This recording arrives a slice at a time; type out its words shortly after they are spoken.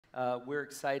We're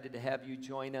excited to have you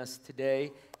join us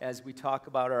today as we talk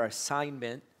about our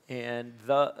assignment and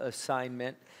the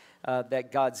assignment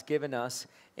that God's given us.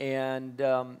 And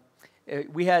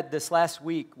we had this last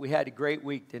week, we had a great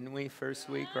week, didn't we? First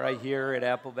week right here at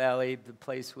Apple Valley. The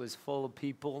place was full of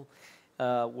people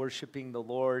worshiping the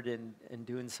Lord and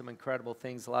doing some incredible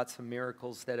things, lots of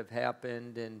miracles that have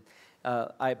happened. And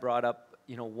I brought up,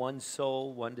 one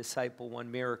soul, one disciple, one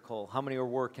miracle. How many are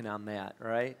working on that,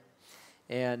 right?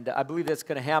 And I believe that's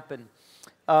going to happen.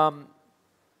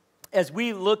 As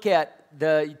we look at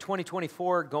the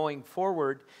 2024 going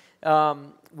forward,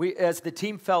 we, as the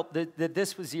team felt that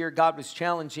this was the year God was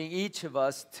challenging each of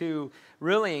us to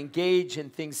really engage in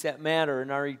things that matter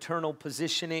in our eternal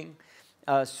positioning,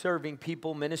 serving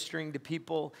people, ministering to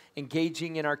people,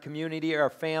 engaging in our community, our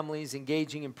families,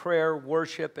 engaging in prayer,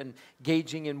 worship, and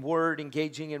engaging in word,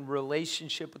 engaging in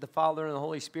relationship with the Father and the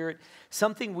Holy Spirit.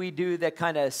 Something we do that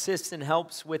kind of assists and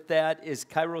helps with that is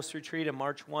Kairos Retreat on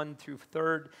March 1 through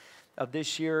 3rd of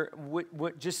this year.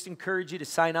 Would just encourage you to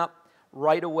sign up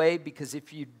right away, because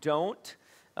if you don't,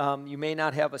 you may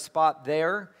not have a spot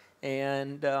there.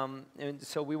 And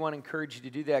so we want to encourage you to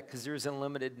do that, because there's a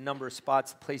limited number of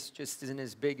spots. The place just isn't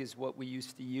as big as what we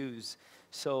used to use.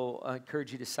 So I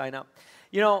encourage you to sign up.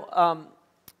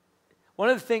 One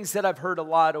of the things that I've heard a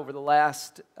lot over the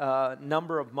last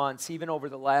number of months, even over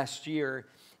the last year,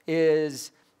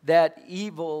 is that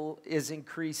evil is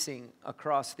increasing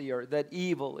across the earth, that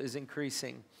evil is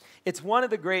increasing. It's one of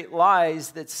the great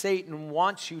lies that Satan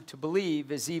wants you to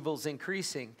believe is evil's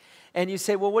increasing. And you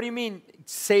say, well, what do you mean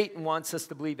Satan wants us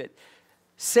to believe it?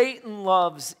 Satan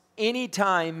loves any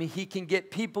time he can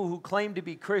get people who claim to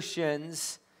be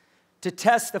Christians to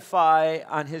testify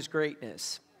on his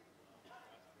greatness.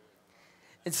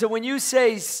 And so when you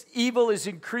say evil is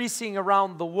increasing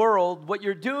around the world, what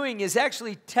you're doing is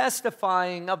actually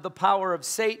testifying of the power of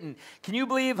Satan. Can you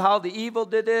believe how the evil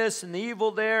did this and the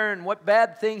evil there and what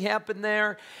bad thing happened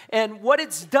there? And what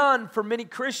it's done for many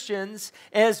Christians,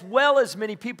 as well as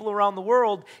many people around the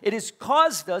world, it has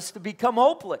caused us to become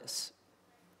hopeless.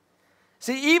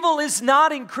 See, evil is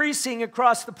not increasing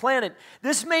across the planet.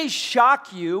 This may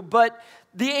shock you, but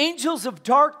the angels of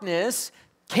darkness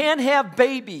can have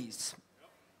babies.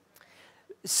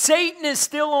 Satan is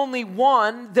still only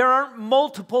one. There aren't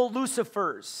multiple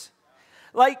Lucifers.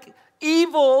 Like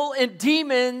evil and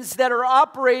demons that are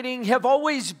operating have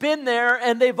always been there,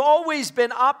 and they've always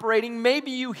been operating.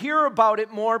 Maybe you hear about it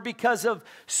more because of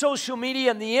social media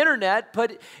and the internet,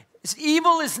 but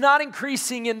evil is not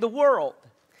increasing in the world.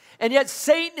 And yet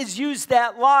Satan has used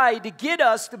that lie to get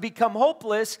us to become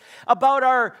hopeless about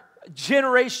our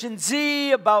Generation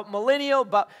Z, about millennial,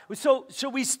 so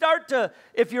we start to,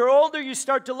 if you're older, you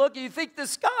start to look and you think the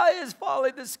sky is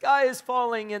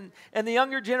falling, and the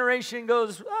younger generation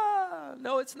goes,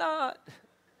 no, it's not.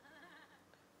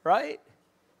 Right?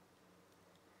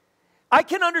 I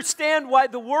can understand why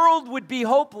the world would be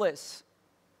hopeless.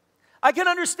 I can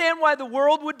understand why the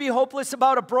world would be hopeless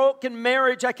about a broken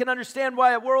marriage. I can understand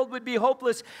why a world would be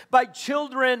hopeless by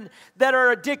children that are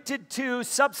addicted to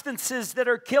substances that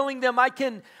are killing them. I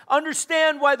can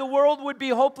understand why the world would be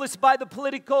hopeless by the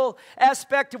political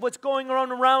aspect of what's going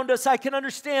on around us. I can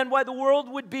understand why the world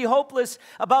would be hopeless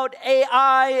about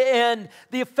AI and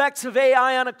the effects of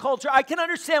AI on a culture. I can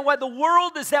understand why the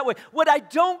world is that way. What I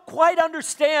don't quite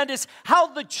understand is how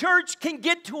the church can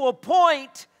get to a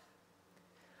point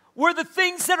where the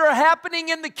things that are happening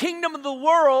in the kingdom of the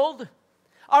world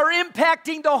are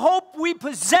impacting the hope we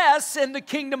possess in the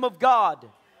kingdom of God.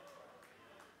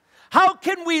 How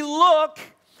can we look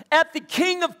at the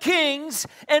King of Kings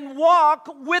and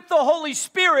walk with the Holy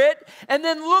Spirit, and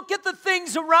then look at the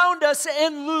things around us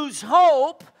and lose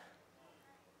hope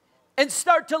and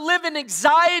start to live in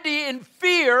anxiety and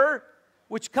fear,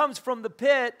 which comes from the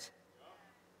pit,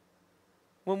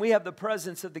 when we have the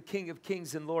presence of the King of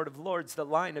Kings and Lord of Lords, the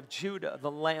Lion of Judah,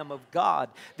 the Lamb of God,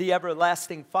 the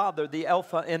everlasting Father, the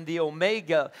Alpha and the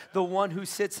Omega, the one who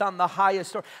sits on the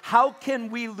highest throne? How can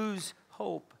we lose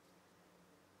hope?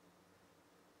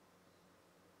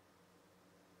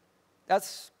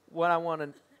 That's what I want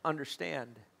to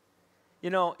understand.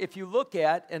 If you look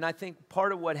at, and I think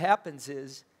part of what happens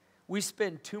is, we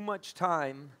spend too much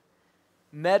time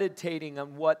meditating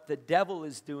on what the devil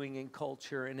is doing in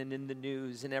culture and in the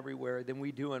news and everywhere than we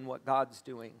do on what God's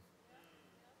doing.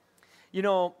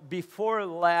 Before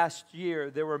last year,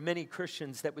 there were many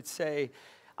Christians that would say,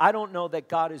 I don't know that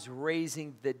God is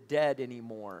raising the dead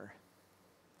anymore.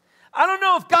 I don't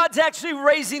know if God's actually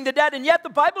raising the dead, and yet the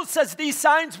Bible says these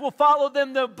signs will follow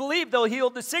them that believe. They'll heal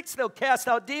the sick, they'll cast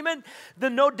out demons,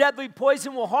 no deadly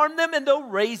poison will harm them, and they'll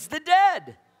raise the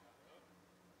dead.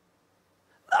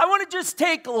 I want to just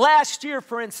take last year,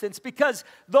 for instance, because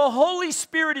the Holy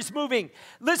Spirit is moving.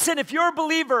 Listen, if you're a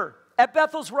believer at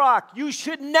Bethel's Rock, you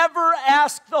should never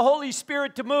ask the Holy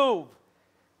Spirit to move,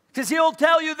 because He'll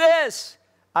tell you this: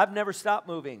 I've never stopped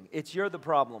moving. It's you're the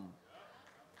problem.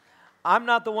 I'm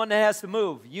not the one that has to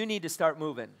move. You need to start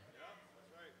moving.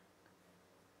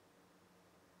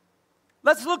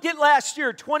 Let's look at last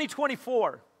year,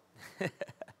 2024.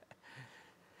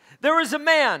 There was a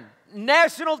man,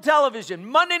 national television,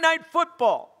 Monday Night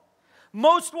Football.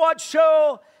 Most watched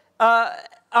show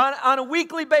on a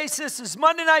weekly basis is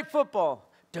Monday Night Football.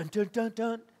 Dun, dun, dun,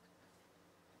 dun.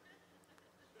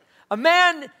 A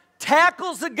man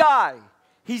tackles a guy.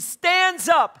 He stands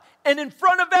up and in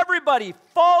front of everybody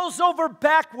falls over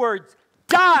backwards,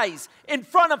 dies in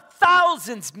front of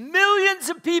thousands, millions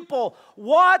of people.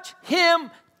 Watch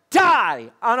him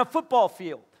die on a football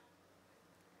field.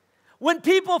 When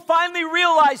people finally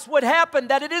realized what happened,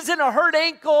 that it isn't a hurt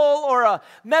ankle or a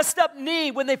messed up knee,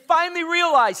 when they finally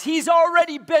realized he's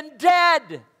already been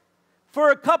dead for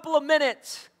a couple of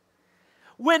minutes.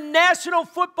 When national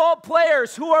football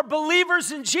players who are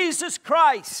believers in Jesus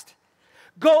Christ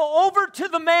go over to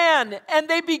the man and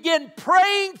they begin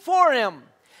praying for him,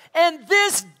 and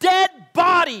this dead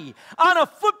body on a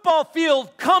football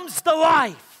field comes to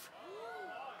life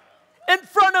in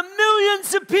front of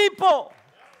millions of people.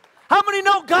 How many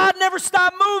know God never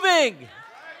stopped moving?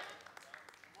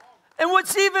 And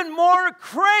what's even more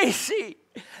crazy,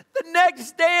 the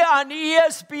next day on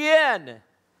ESPN,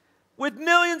 with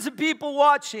millions of people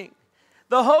watching,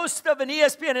 the host of an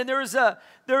ESPN, and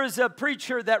there was a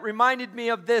preacher that reminded me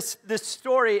of this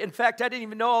story. In fact, I didn't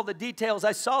even know all the details.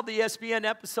 I saw the ESPN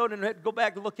episode and had to go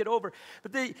back and look it over.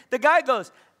 But the guy goes,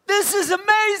 "This is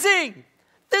amazing.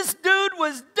 This dude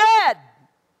was dead.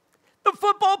 The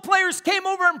football players came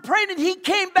over and prayed, and he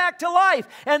came back to life."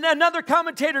 And another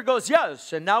commentator goes,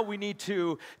 "Yes, and now we need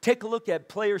to take a look at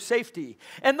player safety."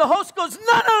 And the host goes,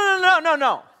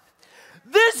 No.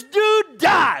 This dude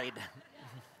died.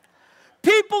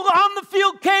 People on the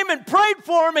field came and prayed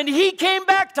for him, and he came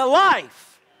back to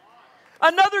life.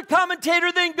 Another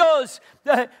commentator then goes,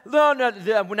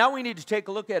 now we need to take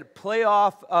a look at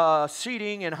playoff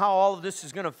seeding and how all of this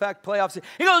is going to affect playoffs.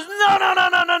 He goes,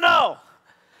 no.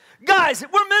 Guys,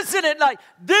 we're missing it. Like,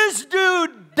 this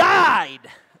dude died.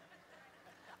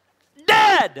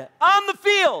 Dead on the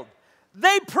field.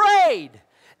 They prayed.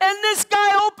 And this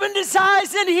guy opened his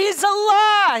eyes and he's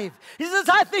alive. He says,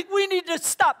 "I think we need to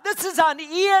stop." This is on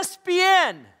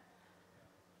ESPN.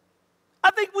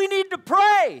 "I think we need to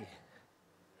pray."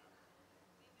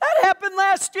 That happened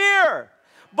last year.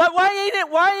 But why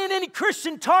ain't any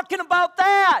Christian talking about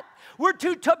that? We're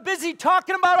too busy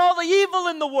talking about all the evil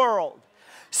in the world.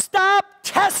 Stop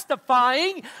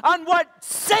testifying on what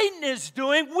Satan is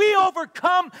doing. We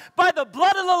overcome by the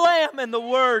blood of the Lamb and the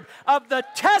word of the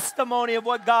testimony of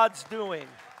what God's doing.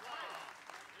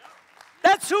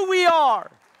 That's who we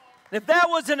are. If that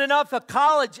wasn't enough, a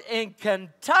college in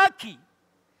Kentucky.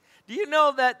 Do you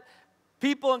know that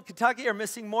people in Kentucky are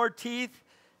missing more teeth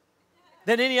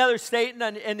than any other state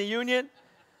in the union?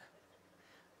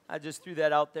 I just threw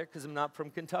that out there because I'm not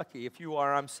from Kentucky. If you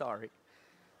are, I'm sorry.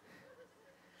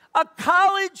 A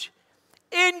college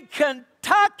in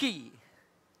Kentucky.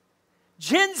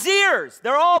 Gen Zers,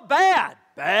 they're all bad.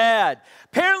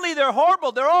 Apparently they're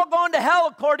horrible. They're all going to hell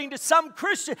according to some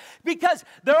Christian because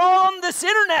they're all on this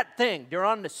internet thing. They're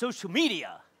on the social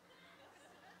media.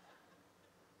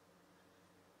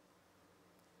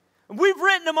 And we've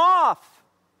written them off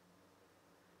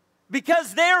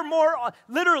because they're more,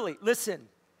 literally, listen,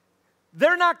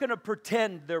 they're not going to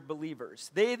pretend they're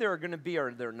believers. They either are going to be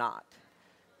or they're not.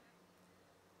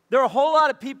 There are a whole lot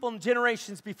of people in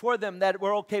generations before them that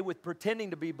were okay with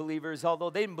pretending to be believers, although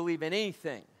they didn't believe in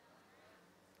anything.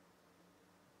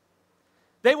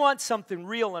 They want something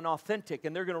real and authentic,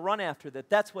 and they're going to run after that.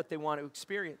 That's what they want to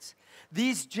experience.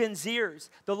 These Gen Zers,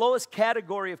 the lowest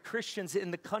category of Christians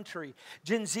in the country,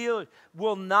 Gen Z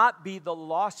will not be the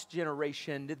lost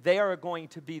generation. They are going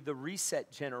to be the reset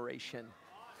generation.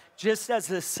 Just as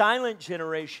the silent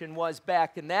generation was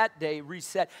back in that day,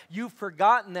 reset. You've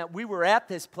forgotten that we were at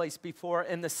this place before,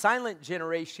 and the silent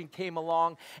generation came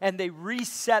along, and they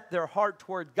reset their heart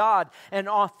toward God, and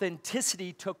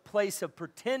authenticity took place of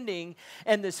pretending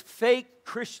and this fake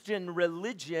Christian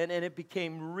religion, and it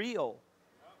became real.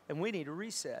 And we need a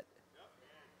reset.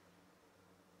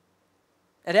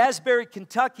 At Asbury,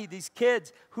 Kentucky, these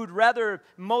kids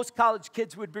most college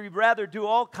kids would rather do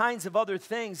all kinds of other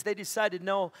things. They decided,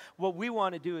 no, what we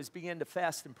want to do is begin to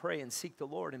fast and pray and seek the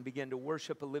Lord and begin to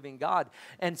worship a living God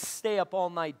and stay up all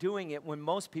night doing it when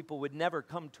most people would never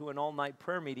come to an all-night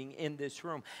prayer meeting in this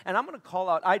room. And I'm going to call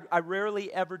out, I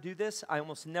rarely ever do this. I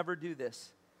almost never do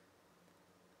this.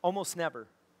 Almost never.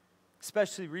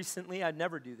 Especially recently, I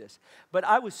never do this. But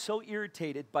I was so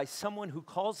irritated by someone who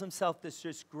calls himself this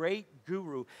great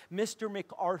guru, Mr.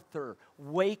 MacArthur.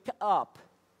 Wake up.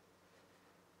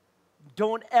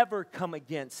 Don't ever come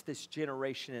against this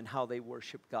generation and how they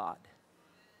worship God.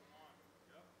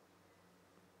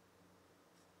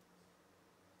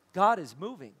 God is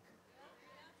moving.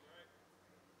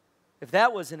 If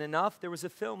that wasn't enough, there was a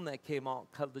film that came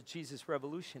out called the Jesus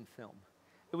Revolution film.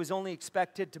 It was only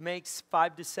expected to make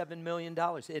 $5 to $7 million.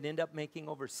 It ended up making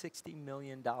over $60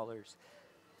 million.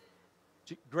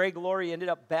 Greg Laurie ended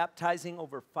up baptizing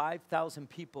over 5,000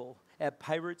 people at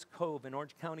Pirates Cove in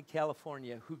Orange County,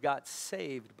 California, who got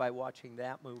saved by watching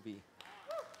that movie.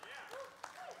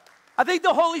 I think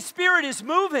the Holy Spirit is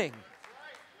moving.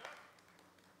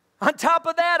 On top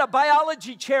of that, a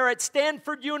biology chair at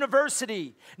Stanford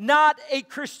University, not a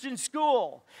Christian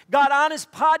school, got on his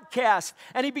podcast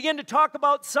and he began to talk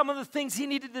about some of the things he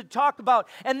needed to talk about.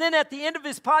 And then at the end of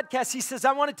his podcast, he says,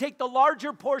 I want to take the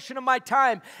larger portion of my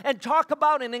time and talk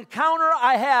about an encounter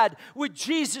I had with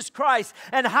Jesus Christ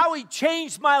and how he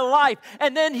changed my life.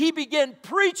 And then he began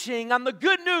preaching on the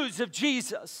good news of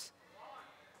Jesus.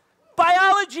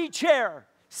 Biology chair,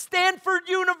 Stanford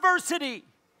University.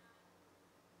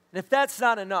 And if that's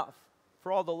not enough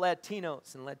for all the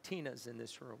Latinos and Latinas in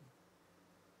this room,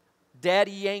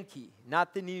 Daddy Yankee,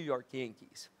 not the New York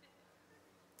Yankees.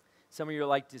 Some of you are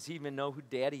like, does he even know who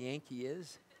Daddy Yankee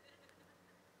is?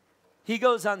 He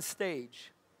goes on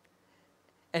stage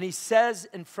and he says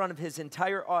in front of his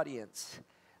entire audience,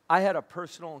 I had a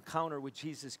personal encounter with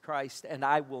Jesus Christ and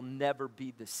I will never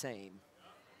be the same.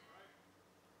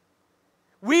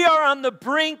 We are on the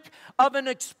brink of an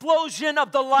explosion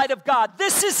of the light of God.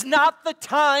 This is not the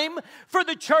time for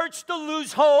the church to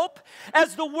lose hope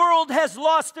as the world has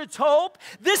lost its hope.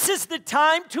 This is the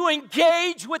time to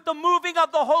engage with the moving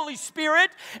of the Holy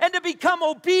Spirit and to become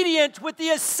obedient with the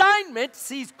assignments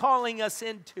He's calling us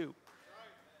into.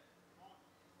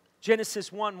 Genesis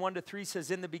 1:1-3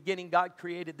 says, in the beginning God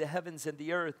created the heavens and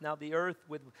the earth. Now the earth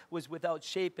was without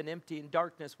shape and empty, and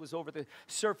darkness was over the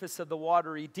surface of the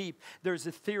watery deep. There's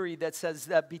a theory that says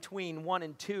that between 1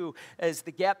 and 2 is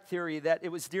the gap theory, that it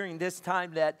was during this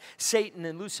time that Satan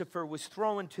and Lucifer was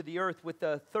thrown to the earth with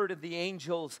a third of the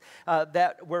angels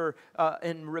that were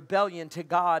in rebellion to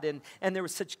God. And there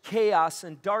was such chaos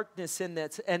and darkness in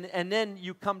this. And then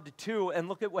you come to 2 and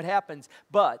look at what happens.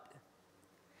 But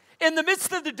in the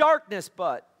midst of the darkness,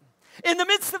 in the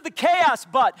midst of the chaos,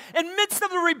 in the midst of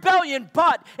the rebellion,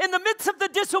 in the midst of the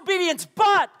disobedience,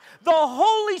 the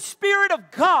Holy Spirit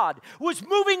of God was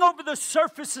moving over the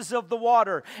surfaces of the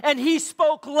water, and He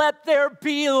spoke, let there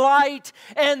be light,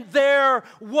 and there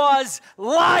was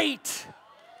light.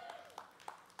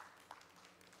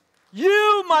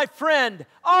 You, my friend,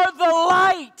 are the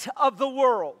light of the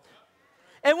world.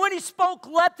 And when He spoke,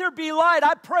 let there be light,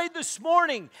 I prayed this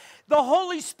morning, the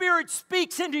Holy Spirit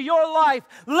speaks into your life.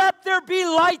 Let there be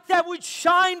light that would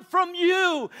shine from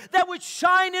you, that would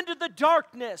shine into the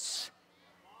darkness.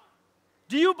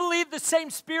 Do you believe the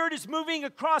same Spirit is moving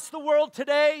across the world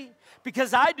today?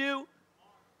 Because I do.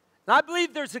 And I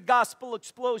believe there's a gospel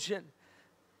explosion.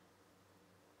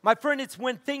 My friend, it's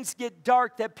when things get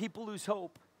dark that people lose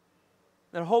hope.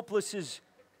 And hopeless is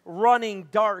running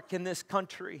dark in this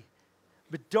country.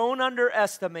 But don't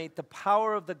underestimate the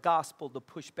power of the gospel to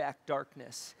push back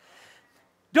darkness.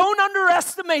 Don't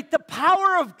underestimate the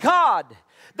power of God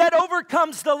that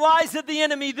overcomes the lies of the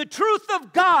enemy, the truth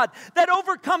of God that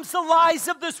overcomes the lies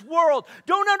of this world.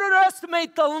 Don't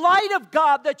underestimate the light of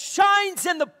God that shines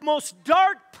in the most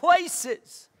dark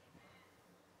places.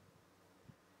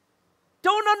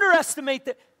 Don't underestimate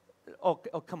the... Oh,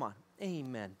 come on.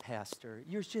 Amen, Pastor.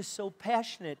 You're just so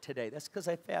passionate today. That's because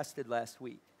I fasted last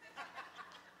week.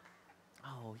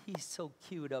 Oh, he's so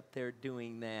cute up there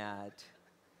doing that.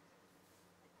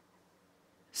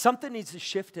 Something needs to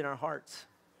shift in our hearts.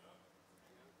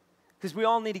 Because we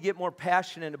all need to get more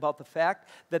passionate about the fact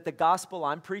that the gospel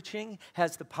I'm preaching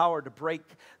has the power to break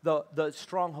the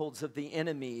strongholds of the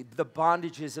enemy, the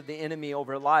bondages of the enemy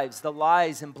over lives, the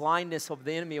lies and blindness of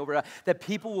the enemy over that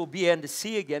people will be able to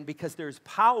see again, because there's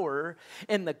power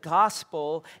in the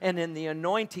gospel and in the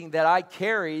anointing that I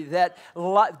carry, that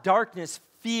darkness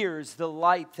fears the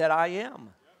light that I am.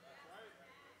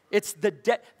 It's the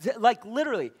dead, like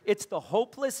literally, it's the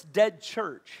hopeless dead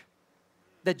church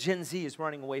that Gen Z is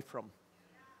running away from.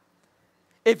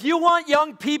 If you want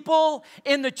young people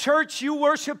in the church you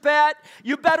worship at,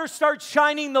 you better start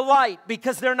shining the light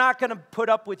because they're not going to put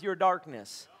up with your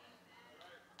darkness.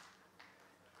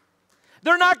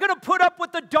 They're not going to put up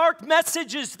with the dark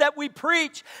messages that we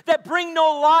preach that bring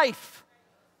no life.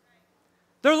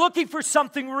 They're looking for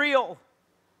something real.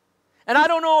 And I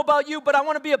don't know about you, but I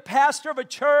want to be a pastor of a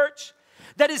church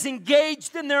that is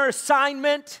engaged in their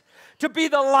assignment to be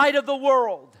the light of the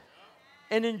world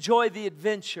and enjoy the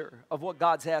adventure of what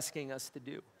God's asking us to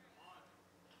do.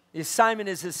 The assignment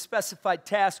is a specified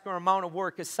task or amount of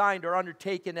work assigned or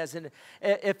undertaken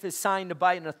if assigned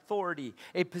by an authority,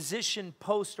 a position,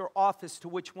 post, or office to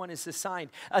which one is assigned.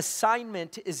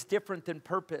 Assignment is different than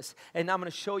purpose, and I'm going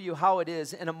to show you how it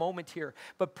is in a moment here.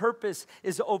 But purpose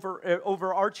is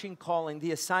overarching calling.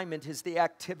 The assignment is the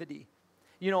activity.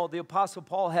 You know, the Apostle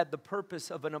Paul had the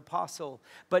purpose of an apostle,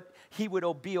 but he would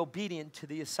be obedient to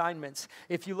the assignments.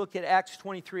 If you look at Acts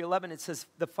 23:11, it says,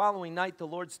 the following night the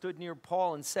Lord stood near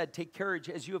Paul and said, take courage,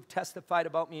 as you have testified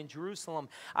about me in Jerusalem.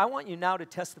 I want you now to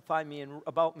testify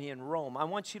about me in Rome. I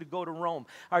want you to go to Rome.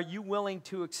 Are you willing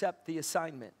to accept the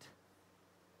assignment?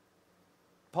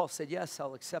 Paul said, yes,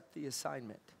 I'll accept the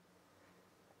assignment.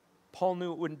 Paul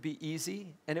knew it wouldn't be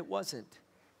easy, and it wasn't.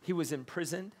 He was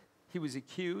imprisoned. He was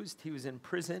accused. He was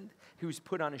imprisoned. He was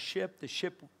put on a ship. The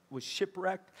ship was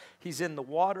shipwrecked. He's in the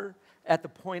water at the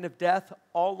point of death.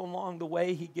 All along the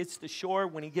way, he gets to shore.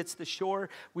 When he gets to shore,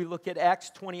 we look at Acts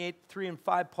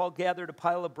 28:3-5. Paul gathered a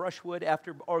pile of brushwood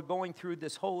after going through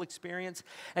this whole experience,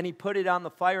 and he put it on the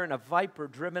fire, and a viper,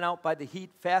 driven out by the heat,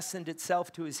 fastened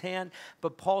itself to his hand.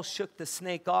 But Paul shook the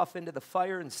snake off into the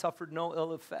fire and suffered no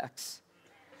ill effects.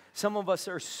 Some of us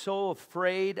are so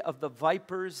afraid of the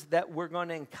vipers that we're going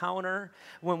to encounter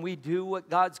when we do what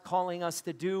God's calling us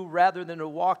to do, rather than to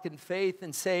walk in faith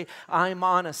and say, I'm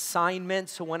on assignment,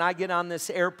 so when I get on this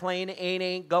airplane, it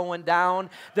ain't going down.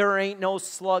 There ain't no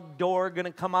slug door going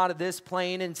to come out of this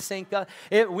plane and sink us.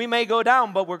 We may go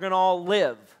down, but we're going to all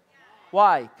live.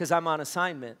 Why? Because I'm on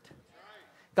assignment.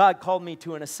 God called me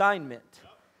to an assignment.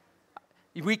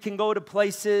 We can go to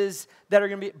places that are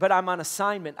going to be, but I'm on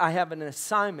assignment. I have an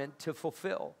assignment to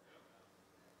fulfill.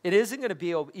 It isn't going to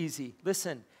be easy.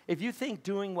 Listen, if you think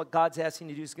doing what God's asking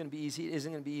you to do is going to be easy, it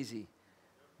isn't going to be easy.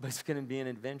 But it's going to be an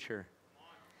adventure.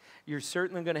 You're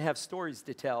certainly going to have stories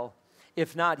to tell,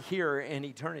 if not here, in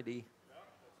eternity.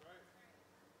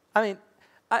 I mean,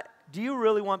 do you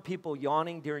really want people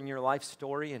yawning during your life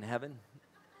story in heaven?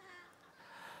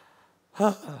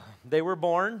 They were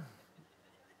born.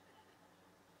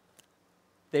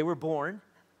 They were born.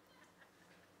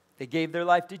 They gave their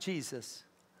life to Jesus.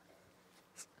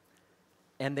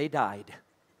 And they died.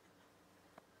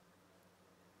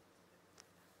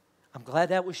 I'm glad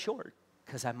that was short,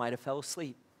 because I might have fell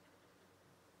asleep.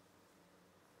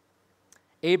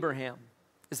 Abraham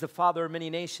is the father of many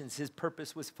nations. His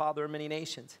purpose was father of many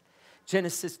nations.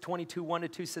 Genesis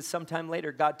 22:1-2 says, sometime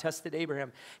later, God tested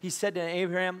Abraham. He said to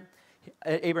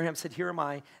Abraham said, here am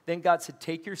I. Then God said,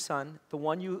 take your son, the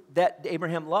one that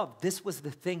Abraham loved. This was the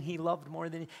thing he loved more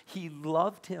than he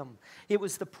loved him. It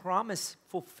was the promise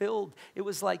fulfilled. It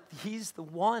was like he's the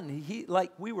one.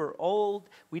 Like we were old.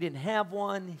 We didn't have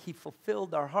one. He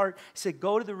fulfilled our heart. He said,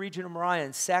 go to the region of Moriah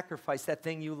and sacrifice that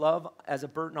thing you love as a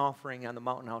burnt offering on the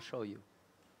mountain. I'll show you.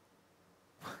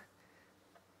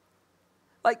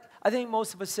 Like, I think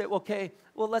most of us say, okay,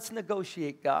 well, let's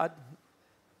negotiate, God.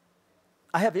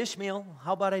 I have Ishmael.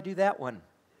 How about I do that one?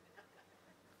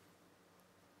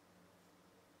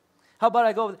 How about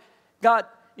I go, God,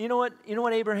 you know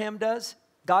what Abraham does?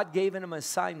 God gave him an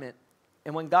assignment.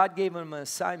 And when God gave him an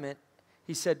assignment,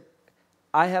 he said,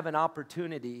 I have an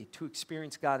opportunity to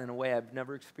experience God in a way I've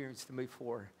never experienced him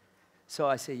before. So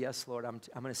I say, yes, Lord, I'm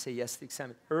going to say yes to the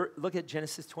assignment. Look at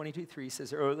Genesis 22:3. It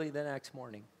says, early the next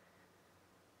morning.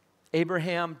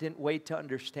 Abraham didn't wait to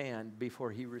understand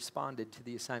before he responded to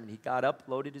the assignment. He got up,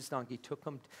 loaded his donkey, took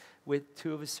him with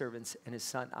two of his servants and his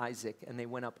son Isaac, and they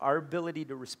went up. Our ability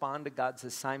to respond to God's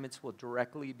assignments will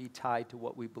directly be tied to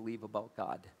what we believe about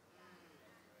God.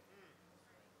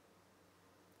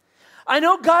 I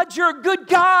know, God, you're a good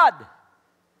God.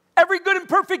 Every good and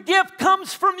perfect gift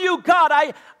comes from you, God.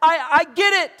 I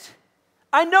get it.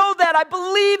 I know that. I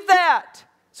believe that.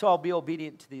 So I'll be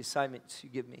obedient to the assignments you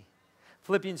give me.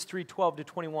 Philippians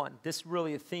 3:12-21. This is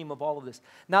really a theme of all of this.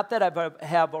 Not that I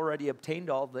have already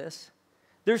obtained all this.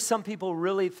 There's some people who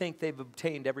really think they've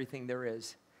obtained everything there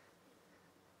is.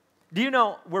 Do you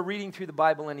know we're reading through the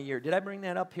Bible in a year? Did I bring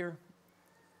that up here?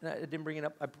 I didn't bring it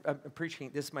up. I'm preaching.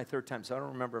 This is my third time, so I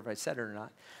don't remember if I said it or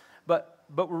not. But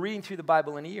we're reading through the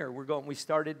Bible in a year. We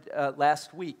started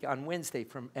last week on Wednesday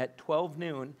at 12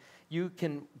 noon. You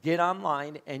can get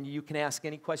online and you can ask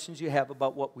any questions you have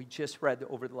about what we just read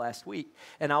over the last week.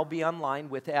 And I'll be online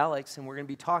with Alex and we're going to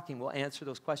be talking. We'll answer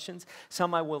those questions.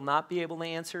 Some I will not be able to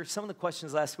answer. Some of the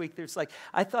questions last week,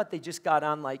 I thought they just got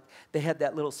on like they had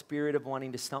that little spirit of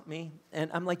wanting to stump me.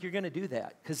 And I'm like, you're going to do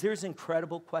that because there's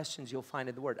incredible questions you'll find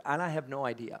in the Word. And I have no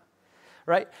idea.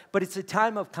 Right? But it's a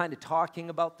time of kind of talking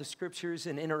about the scriptures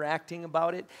and interacting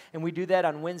about it. And we do that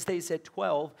on Wednesdays at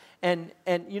 12. And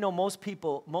you know, most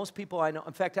people I know,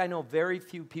 in fact, I know very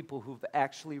few people who've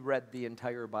actually read the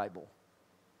entire Bible.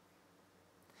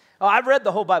 Oh, I've read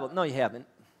the whole Bible. No, you haven't.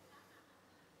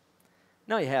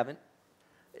 No, you haven't.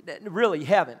 Really, you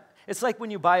haven't. It's like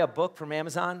when you buy a book from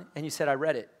Amazon and you said, I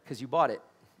read it because you bought it.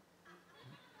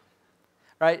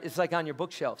 Right? It's like on your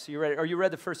bookshelf. So you read it, or you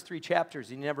read the first 3 chapters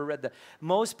and you never read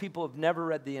most people have never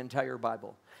read the entire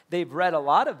Bible. They've read a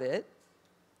lot of it,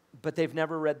 but they've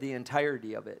never read the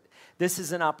entirety of it. This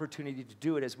is an opportunity to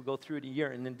do it as we go through it a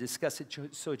year and then discuss it,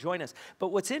 so join us. But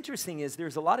what's interesting is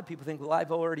there's a lot of people think, well,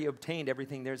 I've already obtained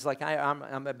everything. There's like,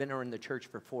 I've been in the church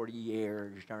for 40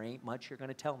 years. There ain't much you're going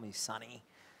to tell me, sonny.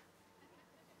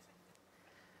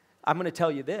 I'm going to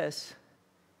tell you this.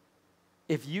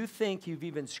 If you think you've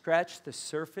even scratched the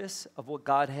surface of what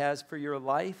God has for your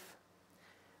life,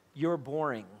 you're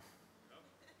boring.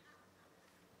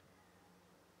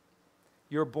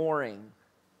 You're boring.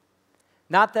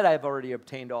 Not that I've already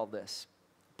obtained all this.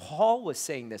 Paul was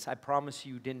saying this. I promise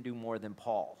you didn't do more than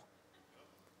Paul.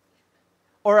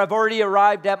 Or I've already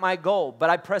arrived at my goal, but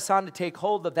I press on to take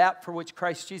hold of that for which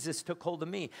Christ Jesus took hold of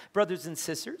me. Brothers and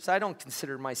sisters, I don't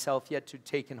consider myself yet to have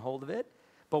taken hold of it.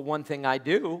 But one thing I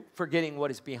do, forgetting what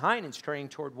is behind and straying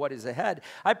toward what is ahead,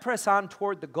 I press on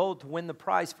toward the goal to win the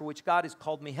prize for which God has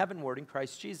called me heavenward in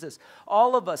Christ Jesus.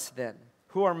 All of us then,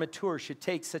 who are mature, should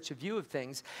take such a view of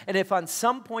things. And if on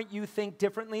some point you think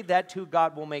differently, that too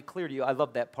God will make clear to you. I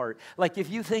love that part. Like if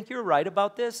you think you're right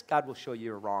about this, God will show you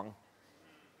you're wrong.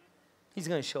 He's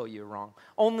going to show you you're wrong.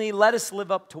 Only let us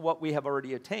live up to what we have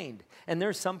already attained. And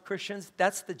there's some Christians,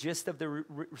 that's the gist of their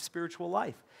spiritual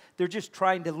life. They're just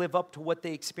trying to live up to what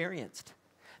they experienced.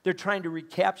 They're trying to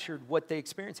recapture what they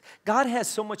experienced. God has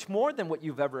so much more than what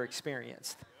you've ever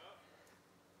experienced.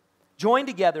 Join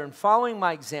together in following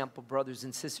my example, brothers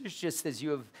and sisters, just as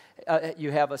you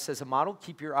have us as a model.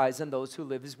 Keep your eyes on those who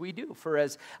live as we do. For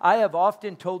as I have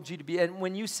often told you to be, and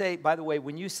when you say, by the way,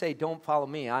 when you say don't follow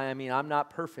me, I mean I'm not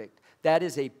perfect. That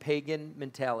is a pagan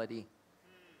mentality.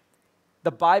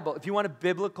 The Bible, if you want a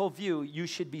biblical view, you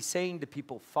should be saying to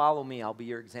people, follow me, I'll be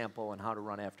your example on how to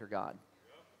run after God.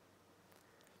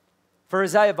 For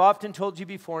as I have often told you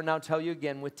before, and now tell you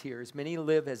again with tears, many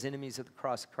live as enemies of the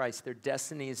cross of Christ. Their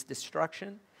destiny is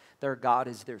destruction, their God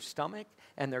is their stomach,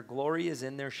 and their glory is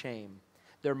in their shame.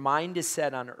 Their mind is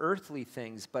set on earthly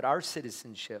things, but our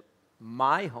citizenship,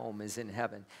 my home, is in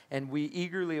heaven. And we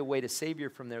eagerly await a Savior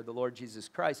from there, the Lord Jesus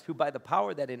Christ, who by the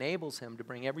power that enables him to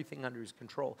bring everything under his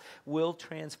control will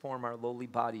transform our lowly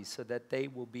bodies so that they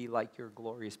will be like your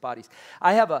glorious bodies.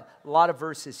 I have a lot of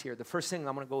verses here. The first thing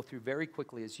I'm going to go through very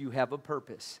quickly is you have a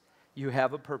purpose. You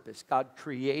have a purpose. God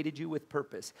created you with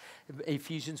purpose.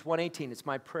 Ephesians 1:18, it's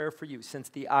my prayer for you, since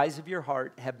the eyes of your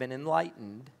heart have been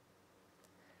enlightened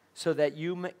so that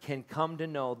you can come to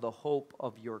know the hope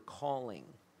of your calling,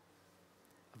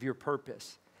 of your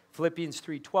purpose. Philippians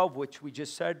 3:12, which we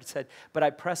just said, but I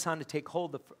press on to take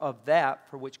hold of that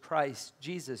for which Christ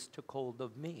Jesus took hold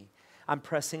of me. I'm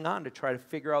pressing on to try to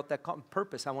figure out that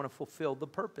purpose. I want to fulfill the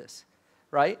purpose,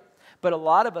 right? But a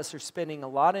lot of us are spending a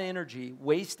lot of energy,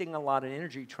 wasting a lot of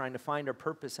energy trying to find our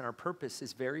purpose, and our purpose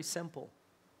is very simple.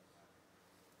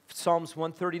 Psalms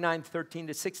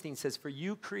 139:13-16 says, for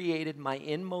you created my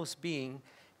inmost being,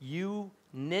 you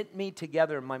knit me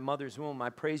together in my mother's womb. I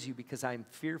praise you because I am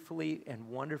fearfully and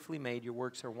wonderfully made. Your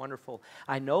works are wonderful.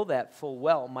 I know that full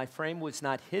well. My frame was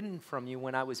not hidden from you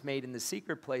when I was made in the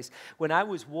secret place. When I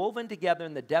was woven together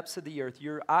in the depths of the earth,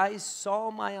 your eyes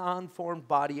saw my unformed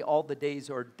body. All the days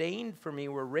ordained for me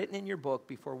were written in your book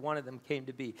before one of them came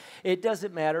to be. It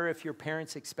doesn't matter if your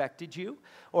parents expected you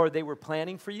or they were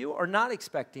planning for you or not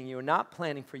expecting you or not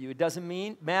planning for you. It doesn't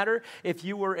matter if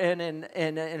you were in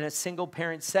a single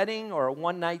parent setting or a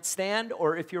one-night stand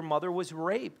or if your mother was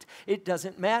raped. It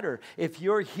doesn't matter. If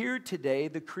you're here today,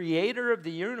 the creator of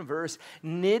the universe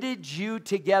knitted you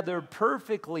together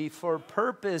perfectly for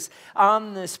purpose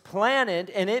on this planet,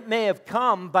 and it may have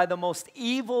come by the most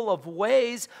evil of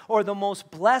ways or the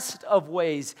most blessed of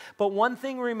ways. But one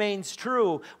thing remains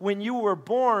true. When you were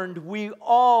born, we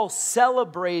all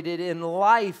celebrated in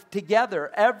life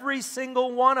together. Every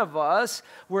single one of us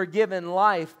were given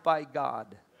life by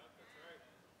God.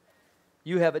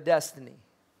 You have a destiny.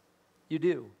 You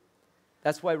do.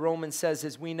 That's why Romans says,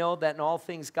 as we know that in all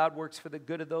things God works for the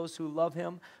good of those who love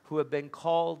him, who have been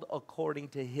called according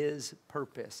to his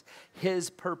purpose. His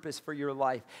purpose for your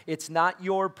life. It's not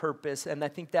your purpose, and I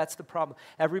think that's the problem.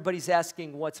 Everybody's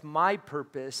asking, what's my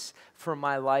purpose for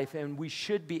my life? And we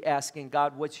should be asking,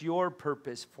 God, what's your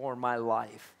purpose for my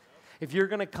life? If you're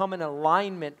going to come in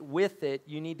alignment with it,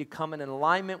 you need to come in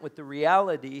alignment with the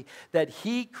reality that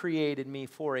he created me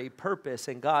for a purpose.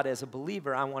 And God, as a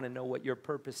believer, I want to know what your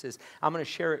purpose is. I'm going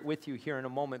to share it with you here in a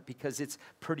moment because it's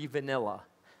pretty vanilla.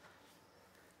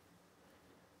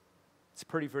 It's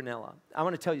pretty vanilla. I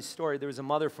want to tell you a story. There was a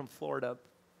mother from Florida.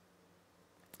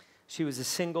 She was a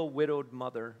single, widowed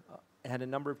mother, had a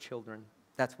number of children.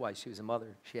 That's why she was a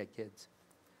mother. She had kids.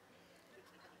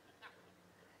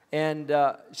 And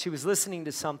she was listening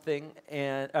to something,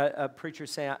 and a preacher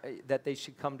saying that they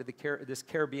should come to this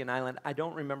Caribbean island. I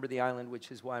don't remember the island,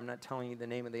 which is why I'm not telling you the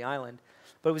name of the island.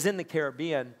 But it was in the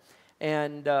Caribbean.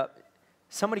 And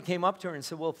somebody came up to her and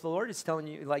said, well, if the Lord is telling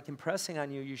you, like impressing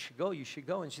on you, you should go, you should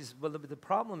go. And she said, well, the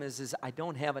problem is I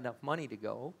don't have enough money to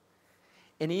go.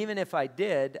 And even if I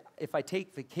did, if I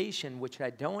take vacation, which I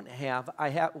don't have,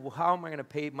 how am I going to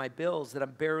pay my bills that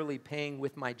I'm barely paying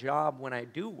with my job when I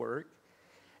do work?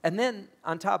 And then,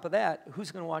 on top of that, who's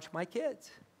going to watch my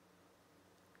kids?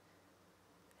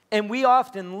 And we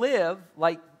often live,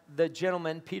 like the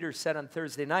gentleman Peter said on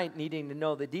Thursday night, needing to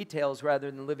know the details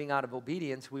rather than living out of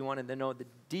obedience. We wanted to know the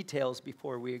details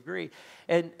before we agree.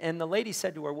 And the lady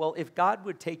said to her, well, if God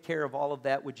would take care of all of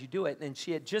that, would you do it? And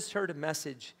she had just heard a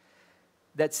message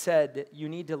that said, you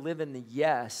need to live in the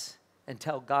yes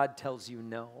until God tells you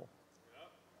no.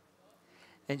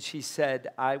 And she said,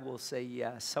 I will say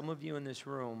yes. Some of you in this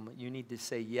room, you need to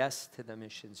say yes to the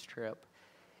missions trip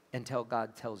until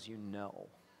God tells you no.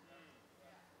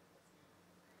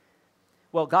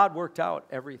 Well, God worked out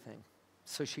everything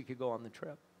so she could go on the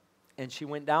trip. And she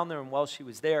went down there, and while she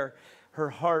was there, her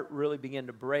heart really began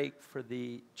to break for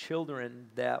the children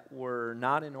that were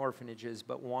not in orphanages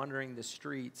but wandering the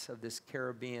streets of this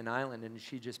Caribbean island. And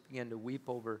she just began to weep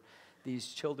over these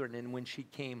children. And when she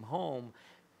came home,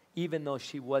 even though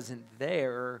she wasn't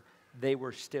there, they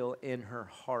were still in her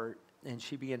heart. And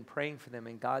she began praying for them.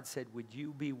 And God said, would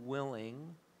you be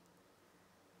willing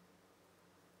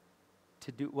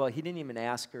to do, well, he didn't even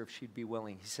ask her if she'd be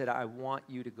willing. He said, I want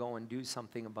you to go and do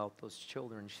something about those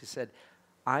children. She said,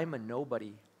 I'm a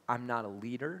nobody. I'm not a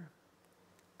leader.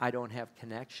 I don't have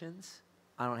connections.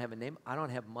 I don't have a name. I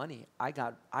don't have money.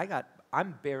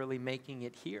 I'm barely making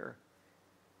it here.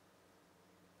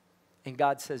 And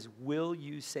God says, will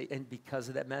you say, and because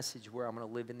of that message where I'm going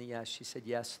to live in the yes, she said,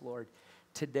 yes, Lord.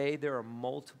 Today there are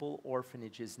multiple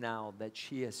orphanages now that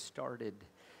she has started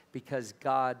because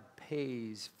God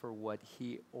pays for what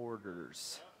he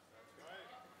orders.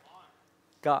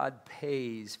 God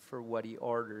pays for what he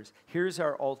orders. Here's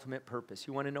our ultimate purpose.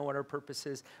 You want to know what our purpose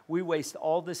is? We waste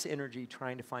all this energy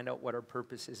trying to find out what our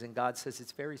purpose is. And God says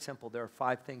it's very simple. There are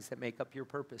 5 things that make up your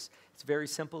purpose. It's very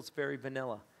simple. It's very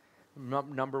vanilla.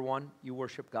 Number 1, you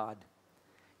worship God.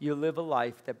 You live a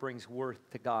life that brings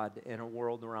worth to God in a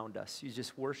world around us. You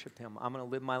just worship him. I'm going to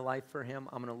live my life for him.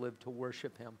 I'm going to live to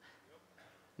worship him.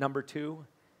 Number 2,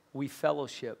 we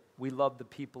fellowship. We love the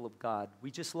people of God.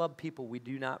 We just love people. We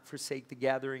do not forsake the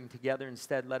gathering together.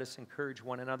 Instead, let us encourage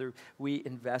one another. We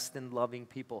invest in loving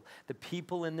people. The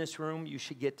people in this room, you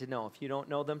should get to know. If you don't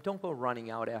know them, don't go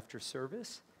running out after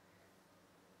service.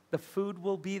 The food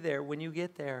will be there when you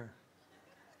get there.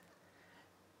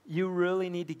 You really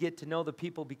need to get to know the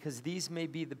people because these may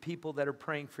be the people that are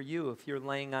praying for you if you're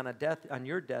laying on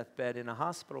your deathbed in a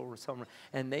hospital or somewhere,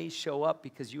 and they show up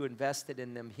because you invested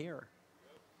in them here.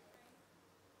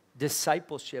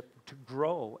 Discipleship, to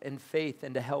grow in faith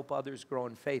and to help others grow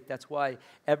in faith. That's why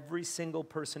every single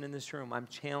person in this room, I'm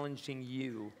challenging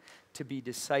you to be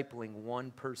discipling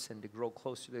one person to grow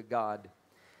closer to God.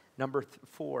 Number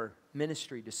 4,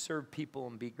 ministry, to serve people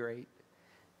and be great.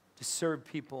 To serve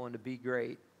people and to be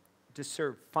great. To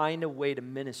serve, find a way to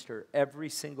minister. Every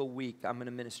single week I'm going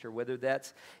to minister, whether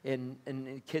that's in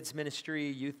kids ministry,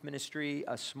 youth ministry,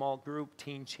 a small group,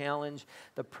 teen challenge,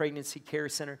 the pregnancy care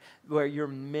center, where you're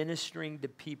ministering to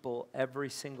people every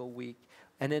single week.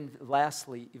 And then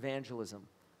lastly, evangelism.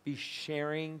 Be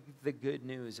sharing the good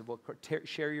news of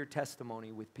share your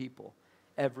testimony with people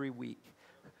every week.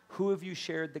 Who have you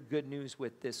shared the good news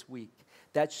with this week?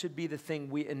 That should be the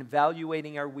thing. In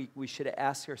evaluating our week, we should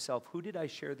ask ourselves, who did I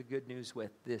share the good news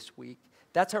with this week?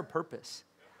 That's our purpose.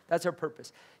 That's our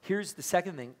purpose. Here's the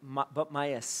second thing. But my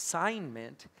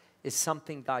assignment is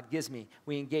something God gives me.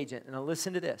 We engage in it. And now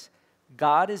listen to this.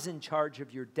 God is in charge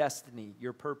of your destiny,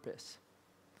 your purpose.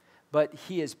 But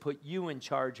he has put you in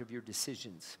charge of your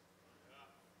decisions.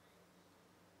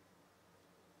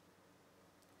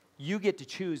 You get to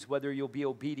choose whether you'll be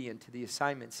obedient to the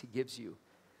assignments he gives you.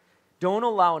 Don't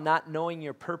allow not knowing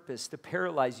your purpose to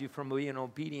paralyze you from being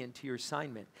obedient to your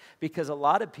assignment. Because a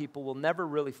lot of people will never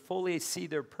really fully see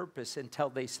their purpose until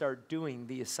they start doing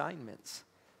the assignments.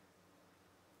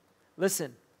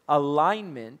 Listen,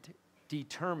 alignment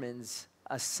determines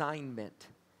assignment.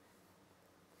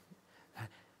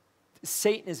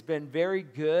 Satan has been very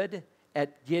good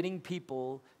at getting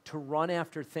people to run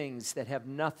after things that have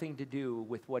nothing to do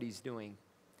with what he's doing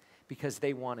because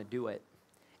they want to do it.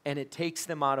 And it takes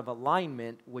them out of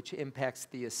alignment, which impacts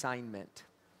the assignment.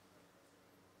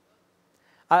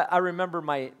 I remember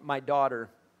my daughter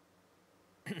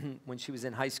when she was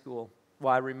in high school.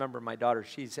 Well, I remember my daughter.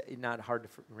 She's not hard to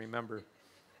remember.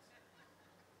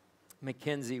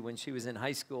 Mackenzie, when she was in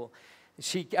high school.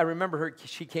 I remember her,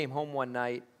 she came home one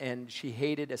night, and she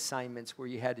hated assignments where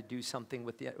you had to do something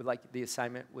with the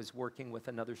assignment was working with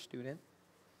another student.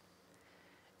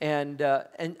 And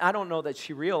I don't know that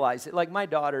she realized it. Like my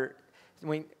daughter,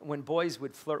 when boys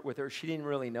would flirt with her, she didn't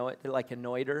really know it. It like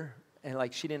annoyed her, and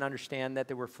like she didn't understand that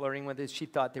they were flirting with us. She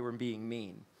thought they were being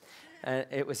mean. And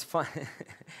it was fun.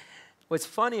 What's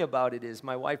funny about it is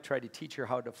my wife tried to teach her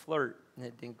how to flirt, and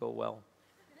it didn't go well.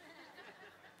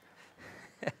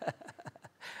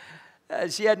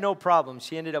 She had no problem.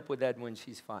 She ended up with Edwin.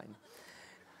 She's fine.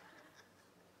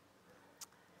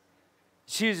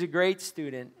 She was a great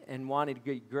student and wanted a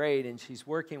good grade, and she's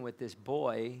working with this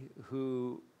boy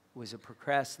who was a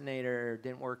procrastinator,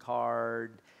 didn't work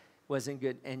hard, wasn't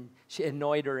good, and she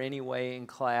annoyed her anyway in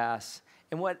class.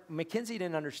 And what Mackenzie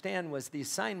didn't understand was the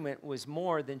assignment was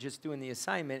more than just doing the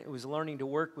assignment. It was learning to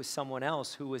work with someone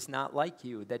else who was not like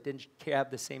you, that didn't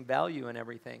have the same value and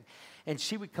everything. And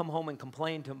she would come home and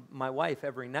complain to my wife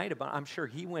every night about it. I'm sure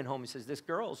he went home and says, this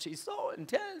girl, she's so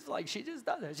intense. Like, she just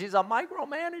does it. She's a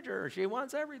micromanager. She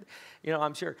wants everything. You know,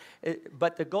 I'm sure.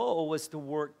 But the goal was to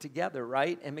work together,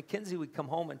 right? And Mackenzie would come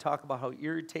home and talk about how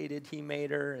irritated he made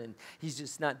her, and he's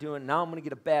just not doing, now I'm going to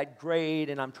get a bad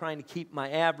grade, and I'm trying to keep my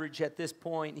average at this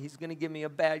point. He's going to give me a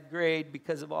bad grade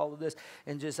because of all of this,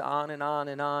 and just on and on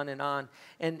and on and on.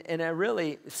 And I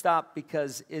really stopped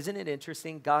because, isn't it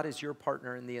interesting? God is your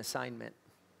partner in the assignment.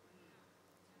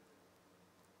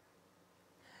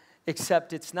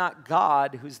 Except it's not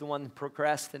God who's the one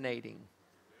procrastinating.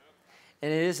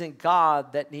 And it isn't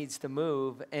God that needs to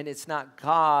move, and it's not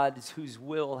God whose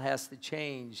will has to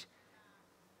change.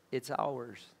 It's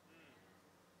ours.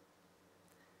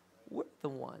 We're the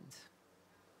ones.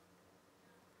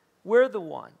 We're the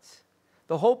ones.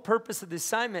 The whole purpose of the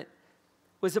assignment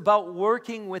was about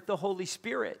working with the Holy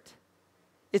Spirit.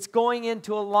 It's going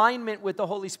into alignment with the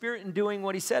Holy Spirit and doing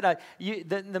what he said.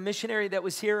 The missionary that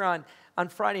was here on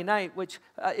Friday night, which,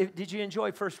 did you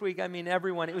enjoy first week? I mean,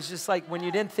 everyone. It was just like when you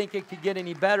didn't think it could get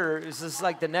any better, it was just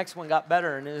like the next one got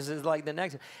better, and it was just like the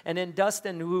next. And then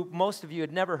Dustin, who most of you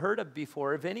had never heard of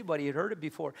before, if anybody had heard of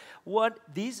before,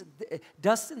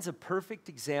 Dustin's a perfect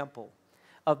example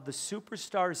of the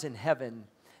superstars in heaven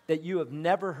that you have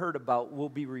never heard about will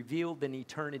be revealed in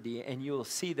eternity, and you'll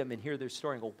see them and hear their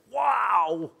story and go,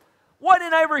 wow, why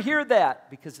didn't I ever hear that?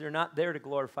 Because they're not there to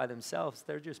glorify themselves.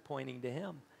 They're just pointing to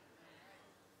him.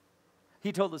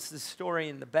 He told us this story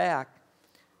in the back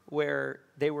where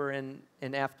they were in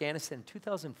Afghanistan in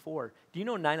 2004. Do you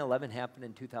know 9/11 happened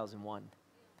in 2001?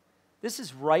 This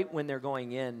is right when they're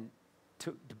going in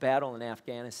to battle in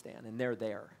Afghanistan, and they're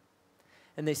there.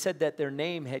 And they said that their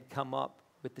name had come up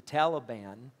with the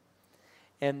Taliban,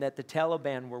 and that the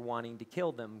Taliban were wanting to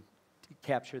kill them, to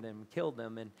capture them, kill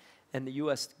them, and the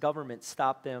U.S. government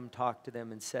stopped them, talked to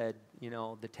them, and said, you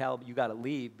know, you got to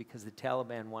leave because the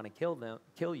Taliban want to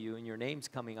kill you, and your name's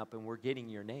coming up, and we're getting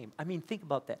your name. I mean, think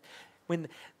about that.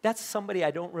 That's somebody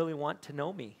I don't really want to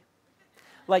know me.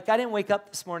 Like, I didn't wake up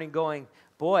this morning going,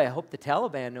 boy, I hope the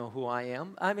Taliban know who I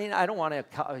am. I mean, I don't want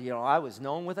to, I was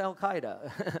known with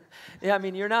Al-Qaeda. Yeah, I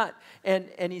mean, you're not.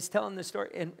 And he's telling the story.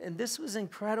 And this was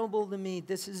incredible to me.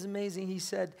 This is amazing. He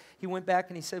said, he went back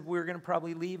and he said, we're going to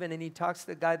probably leave. And then he talks to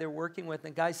the guy they're working with.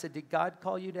 And the guy said, did God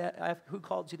call you to, who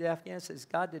called you to Afghanistan? He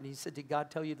said, God did. And he said, did God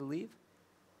tell you to leave?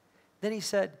 Then he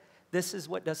said, This is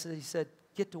what Dustin, he said,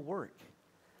 get to work.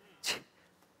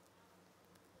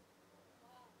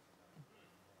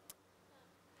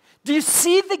 Do you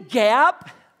see the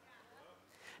gap?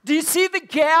 Do you see the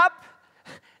gap?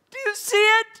 Do you see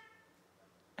it?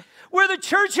 Where the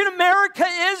church in America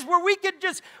is, where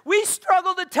we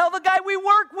struggle to tell the guy we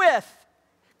work with,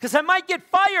 because I might get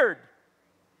fired.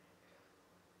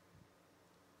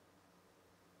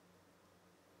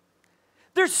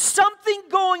 There's something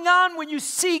going on when you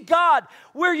see God,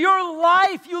 where your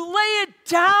life, you lay it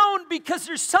down because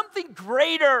there's something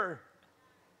greater.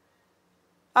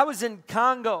 I was in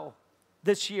Congo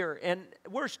this year, and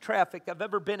worst traffic I've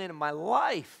ever been in my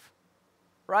life,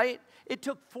 right? It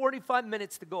took 45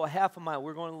 minutes to go a half a mile.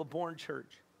 We're going to LeBourne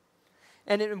Church.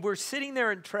 And we're sitting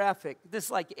there in traffic.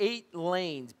 This like 8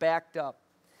 lanes backed up.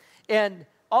 And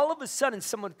all of a sudden,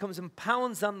 someone comes and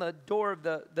pounds on the door of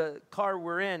the car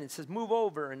we're in and says, move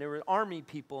over. And there were army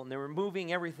people, and they were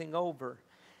moving everything over.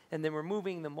 And they were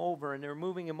moving them over, and they were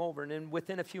moving them over. And then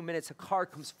within a few minutes, a car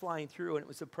comes flying through, and it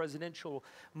was a presidential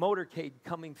motorcade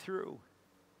coming through.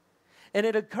 And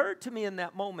it occurred to me in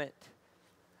that moment,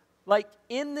 like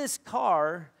in this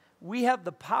car, we have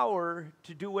the power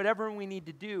to do whatever we need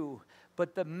to do.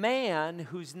 But the man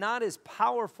who's not as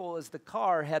powerful as the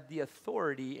car had the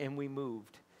authority, and we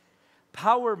moved.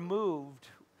 Power moved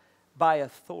by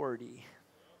authority.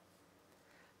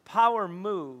 Power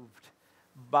moved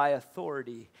by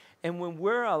authority. And when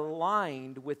we're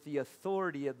aligned with the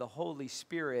authority of the Holy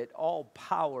Spirit, all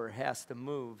power has to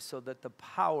move so that the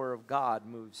power of God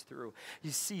moves through.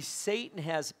 You see, Satan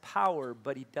has power,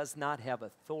 but he does not have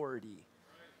authority.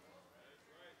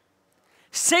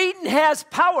 Satan has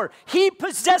power. He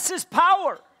possesses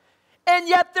power. And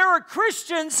yet there are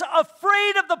Christians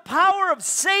afraid of the power of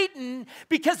Satan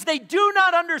because they do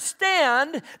not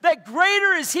understand that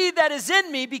greater is he that is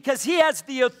in me because he has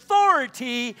the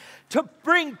authority to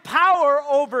bring power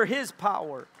over his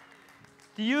power,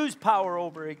 to use power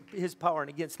over his power and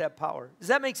against that power. Does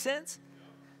that make sense?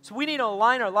 So we need to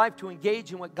align our life to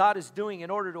engage in what God is doing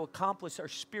in order to accomplish our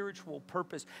spiritual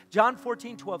purpose. John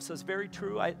 14:12 says, very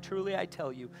true, truly I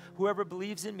tell you, whoever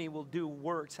believes in me will do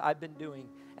works I've been doing,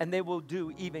 and they will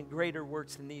do even greater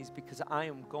works than these because I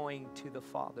am going to the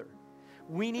Father.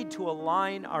 We need to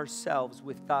align ourselves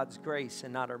with God's grace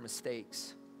and not our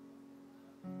mistakes.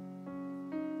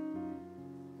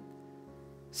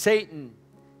 Satan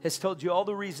has told you all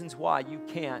the reasons why you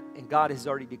can't, and God has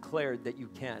already declared that you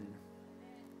can.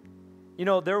 You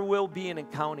know, there will be an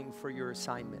accounting for your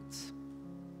assignments.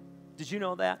 Did you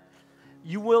know that?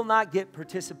 You will not get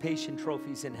participation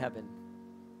trophies in heaven.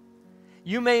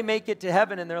 You may make it to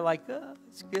heaven and they're like, oh,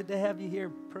 it's good to have you here,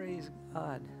 praise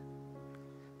God.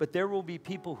 But there will be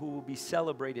people who will be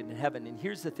celebrated in heaven. And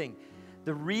here's the thing.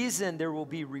 The reason there will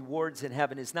be rewards in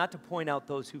heaven is not to point out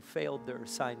those who failed their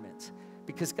assignments,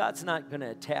 because God's not going to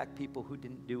attack people who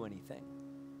didn't do anything.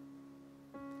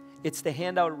 It's to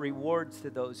hand out rewards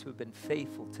to those who have been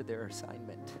faithful to their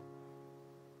assignment.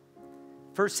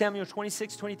 1 Samuel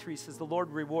 26:23 says, the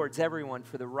Lord rewards everyone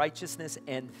for the righteousness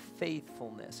and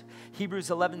faithfulness. Hebrews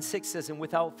 11:6 says, and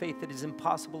without faith it is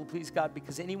impossible to please God,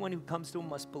 because anyone who comes to him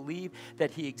must believe that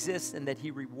he exists and that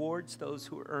he rewards those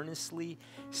who earnestly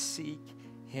seek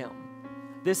him.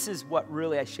 This is what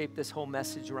really I shaped this whole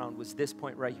message around, was this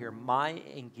point right here, my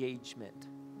engagement.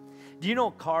 Do you know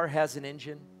a car has an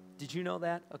engine? Did you know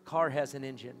that? A car has an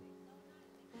engine.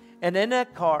 And in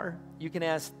that car, you can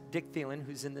ask Dick Thielen,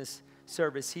 who's in this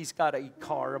service. He's got a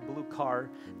car, a blue car,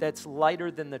 that's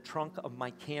lighter than the trunk of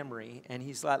my Camry, and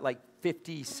he's got like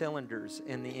 50 cylinders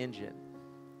in the engine,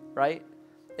 right?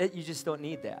 You just don't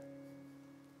need that.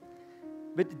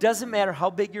 But it doesn't matter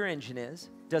how big your engine is.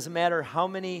 It doesn't matter how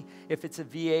many, if it's a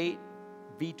V8,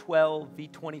 V12,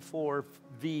 V24,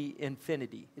 V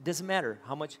Infinity. It doesn't matter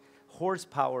how much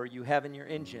horsepower you have in your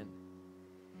engine.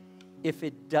 If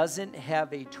it doesn't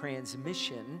have a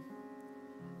transmission,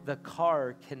 the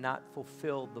car cannot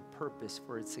fulfill the purpose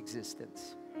for its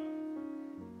existence.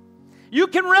 You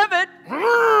can rev it.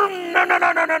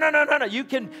 No.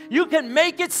 You can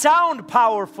make it sound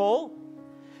powerful.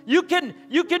 You can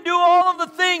do all of the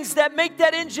things that make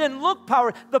that engine look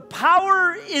powerful. The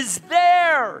power is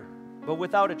there. But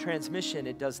without a transmission,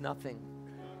 it does nothing.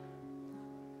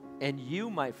 And you,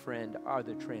 my friend, are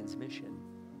the transmission.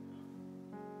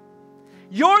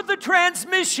 You're the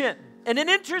transmission. And an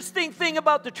interesting thing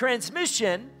about the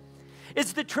transmission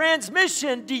is the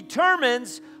transmission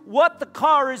determines what the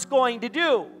car is going to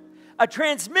do. A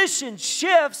transmission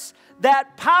shifts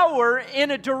that power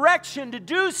in a direction to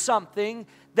do something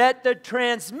that the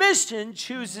transmission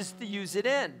chooses to use it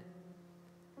in.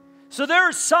 So there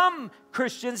are some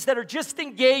Christians that are just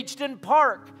engaged in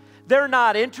park. They're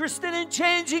not interested in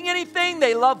changing anything.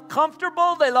 They love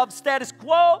comfortable. They love status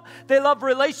quo. They love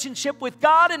relationship with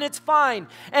God, and it's fine.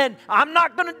 And I'm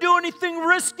not going to do anything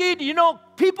risky. You know,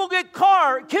 people get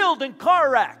killed in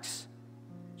car wrecks.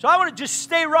 So I want to just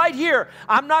stay right here.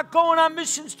 I'm not going on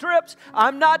missions trips.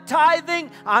 I'm not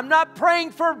tithing. I'm not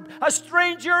praying for a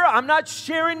stranger. I'm not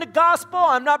sharing the gospel.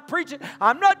 I'm not preaching.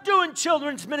 I'm not doing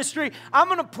children's ministry. I'm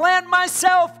going to plant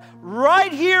myself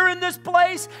right here in this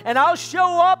place, and I'll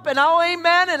show up, and I'll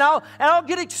amen, and I'll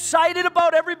get excited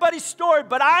about everybody's story,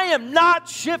 but I am not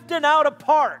shifting out of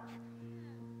park.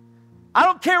 I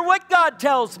don't care what God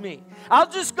tells me. I'll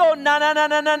just go,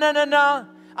 no.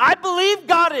 I believe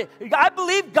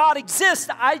God exists.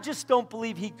 I just don't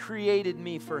believe He created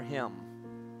me for Him.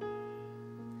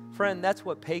 Friend, that's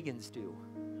what pagans do.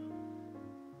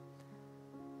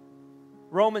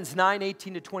 Romans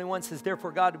 9:18-21 says,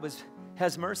 therefore God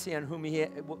has mercy on whom He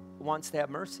wants to have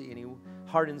mercy, and He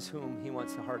hardens whom He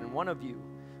wants to harden. One of you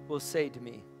will say to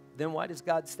me, then why does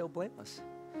God still blame us?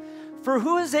 For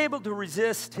who is able to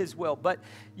resist His will? But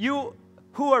you,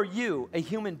 who are you, a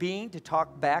human being, to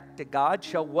talk back to God?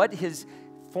 Shall what His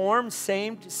form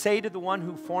say to the one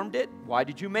who formed it? Why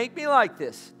did you make me like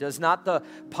this? Does not the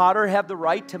potter have the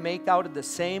right to make out of the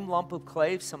same lump of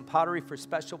clay some pottery for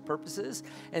special purposes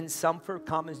and some for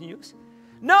common use?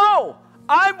 No!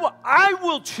 I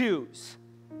will choose.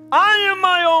 I am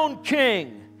my own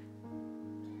king.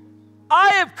 I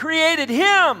have created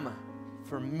him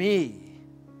for me.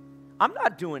 I'm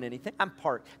not doing anything. I'm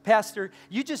part. Pastor,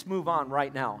 you just move on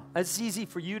right now. It's easy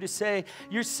for you to say.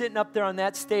 You're sitting up there on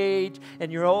that stage and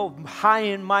you're all high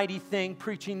and mighty thing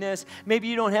preaching this. Maybe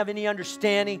you don't have any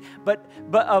understanding but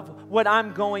of what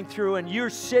I'm going through, and you're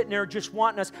sitting there just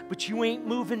wanting us, but you ain't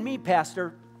moving me,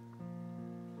 Pastor.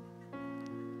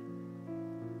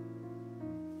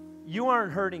 You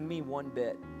aren't hurting me one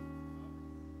bit.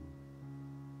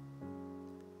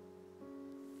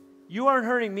 You aren't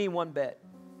hurting me one bit.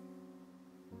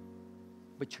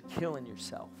 But you're killing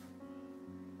yourself.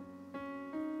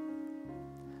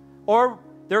 Or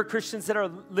there are Christians that are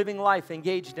living life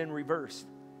engaged in reverse.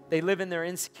 They live in their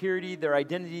insecurity, their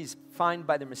identity is defined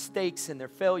by their mistakes and their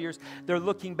failures. They're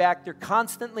looking back. They're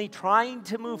constantly trying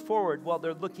to move forward while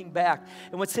they're looking back.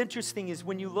 And what's interesting is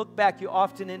when you look back, you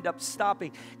often end up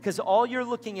stopping because all you're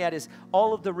looking at is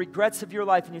all of the regrets of your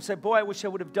life. And you say, boy, I wish I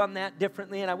would have done that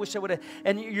differently, and I wish I would have.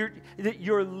 And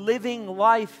you're living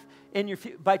life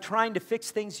by trying to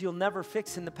fix things you'll never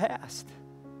fix in the past.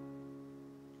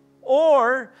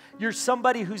 Or you're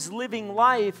somebody who's living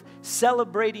life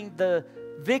celebrating the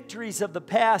victories of the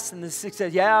past and the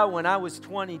success. Yeah, when I was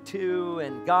 22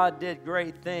 and God did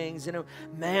great things, and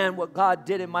man, what God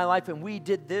did in my life, and we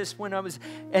did this when I was,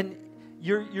 and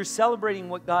you're celebrating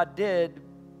what God did,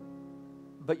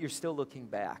 but you're still looking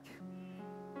back.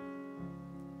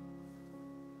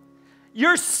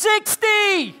 You're 60.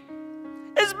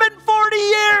 It's been 40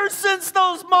 years since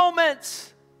those moments.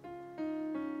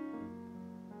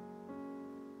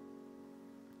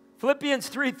 Philippians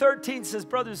 3:13 says,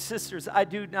 brothers and sisters, I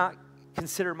do not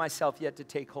consider myself yet to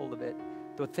take hold of it.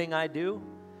 The thing I do,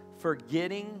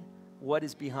 forgetting what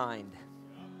is behind.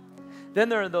 Then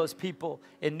there are those people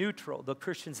in neutral, the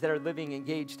Christians that are living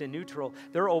engaged in neutral.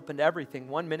 They're open to everything.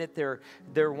 One minute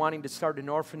they're wanting to start an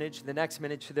orphanage. The next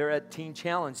minute they're at Teen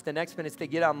Challenge. The next minute they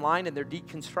get online and they're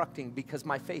deconstructing because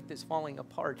my faith is falling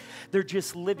apart. They're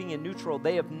just living in neutral.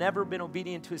 They have never been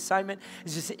obedient to assignment.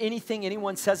 It's just anything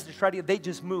anyone says to try to, they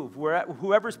just move.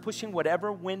 Whoever's pushing,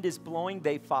 whatever wind is blowing,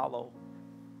 they follow.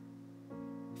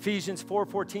 Ephesians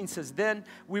 4:14 says, then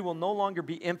we will no longer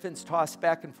be infants tossed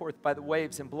back and forth by the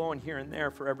waves and blown here and there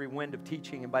for every wind of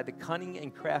teaching and by the cunning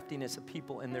and craftiness of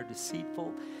people and their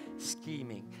deceitful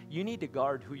scheming. You need to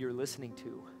guard who you're listening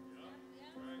to.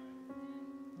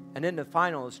 And then the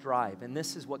final is drive. And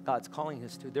this is what God's calling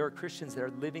us to. There are Christians that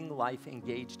are living life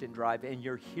engaged in drive, and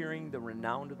you're hearing the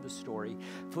renown of the story.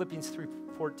 Philippians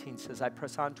 3:14 says, I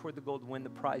press on toward the goal to win the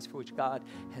prize for which God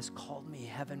has called me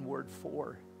heavenward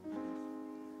for.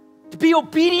 To be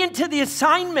obedient to the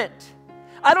assignment.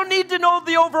 I don't need to know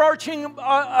the overarching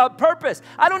purpose.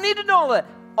 I don't need to know that.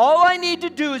 All I need to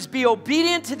do is be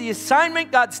obedient to the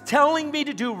assignment God's telling me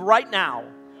to do right now.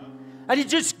 And you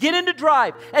just get into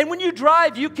drive. And when you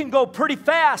drive, you can go pretty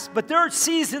fast. But there are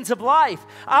seasons of life,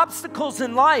 obstacles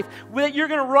in life that you're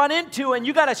going to run into, and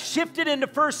you got to shift it into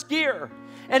first gear.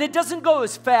 And it doesn't go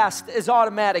as fast as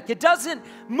automatic. It doesn't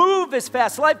move as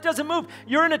fast. Life doesn't move.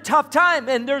 You're in a tough time.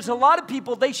 And there's a lot of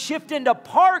people, they shift into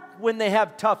park when they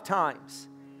have tough times.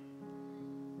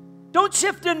 Don't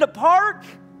shift into park.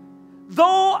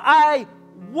 Though I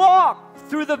walk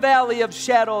through the valley of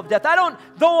shadow of death.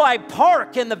 Though I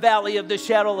park in the valley of the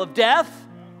shadow of death,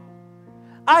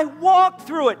 I walk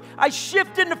through it. I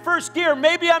shift into first gear.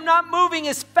 Maybe I'm not moving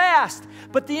as fast.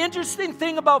 But the interesting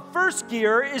thing about first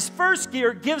gear is first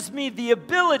gear gives me the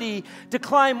ability to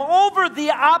climb over the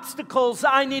obstacles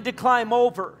I need to climb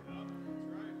over.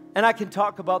 And I can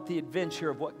talk about the adventure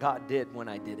of what God did when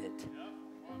I did it.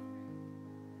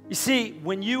 You see,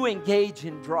 when you engage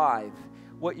in drive,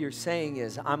 what you're saying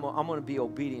is, I'm going to be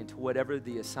obedient to whatever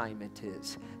the assignment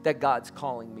is that God's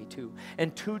calling me to.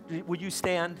 And would you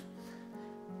stand?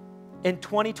 In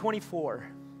 2024,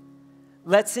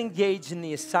 let's engage in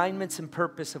the assignments and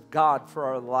purpose of God for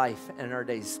our life and our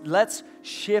days. Let's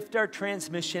shift our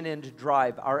transmission into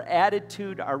drive, our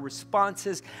attitude, our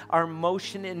responses, our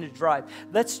motion into drive.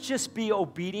 Let's just be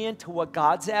obedient to what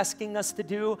God's asking us to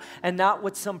do and not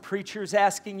what some preacher's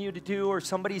asking you to do or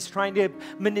somebody's trying to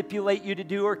manipulate you to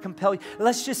do or compel you.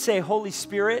 Let's just say, Holy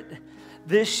Spirit,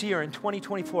 this year in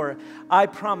 2024, I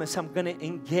promise I'm going to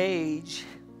engage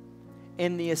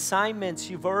in the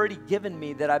assignments you've already given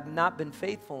me that I've not been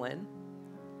faithful in,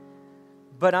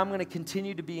 but I'm going to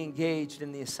continue to be engaged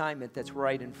in the assignment that's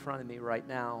right in front of me right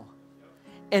now.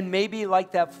 And maybe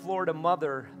like that Florida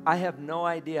mother, I have no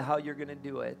idea how you're going to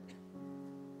do it,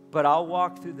 but I'll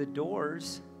walk through the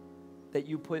doors that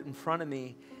you put in front of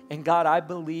me. And God, I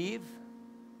believe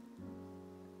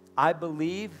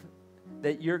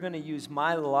that you're going to use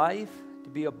my life to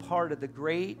be a part of the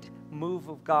great move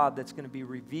of God that's going to be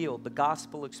revealed, the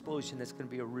gospel explosion that's going to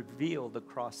be revealed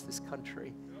across this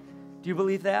country. Do you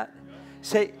believe that?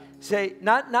 Say,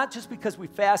 not just because we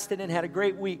fasted and had a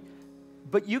great week,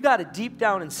 but you got it deep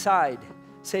down inside.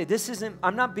 Say,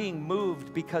 I'm not being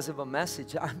moved because of a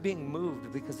message. I'm being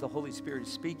moved because the Holy Spirit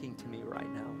is speaking to me right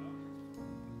now.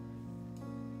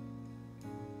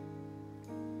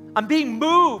 I'm being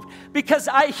moved because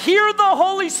I hear the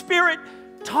Holy Spirit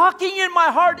talking in my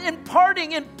heart,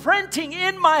 imparting, imprinting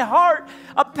in my heart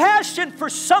a passion for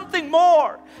something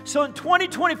more. So in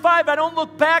 2025, I don't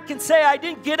look back and say, I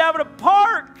didn't get out of the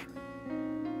park.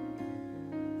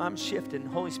 I'm shifting.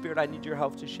 Holy Spirit, I need your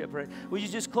help to shift. Right? Will you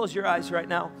just close your eyes right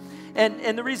now?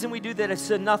 And the reason we do that is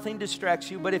so nothing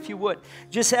distracts you. But if you would,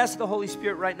 just ask the Holy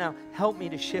Spirit right now, help me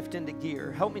to shift into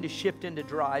gear. Help me to shift into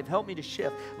drive. Help me to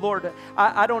shift. Lord,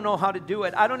 I don't know how to do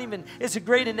it. It's a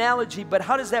great analogy, but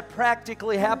how does that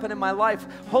practically happen in my life?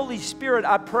 Holy Spirit,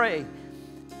 I pray,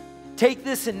 take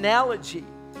this analogy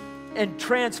and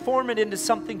transform it into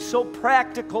something so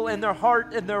practical in their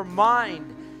heart and their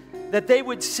mind, that they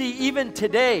would see even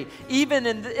today, even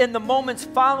in the moments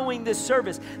following this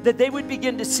service, that they would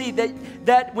begin to see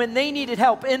that when they needed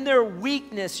help, in their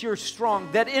weakness, you're strong,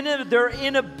 that in their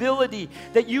inability,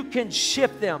 that you can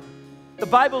shift them. The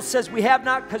Bible says we have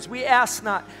not because we ask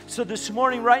not. So this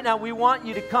morning, right now, we want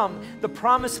you to come. The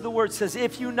promise of the word says,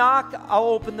 if you knock, I'll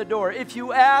open the door. If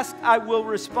you ask, I will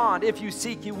respond. If you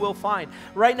seek, you will find.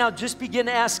 Right now, just begin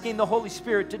asking the Holy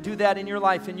Spirit to do that in your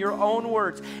life, in your own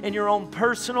words, in your own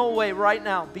personal way. Right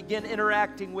now, begin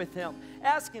interacting with Him.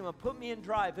 Ask Him, put me in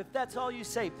drive. If that's all you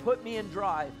say, put me in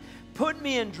drive. Put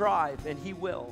me in drive, and He will.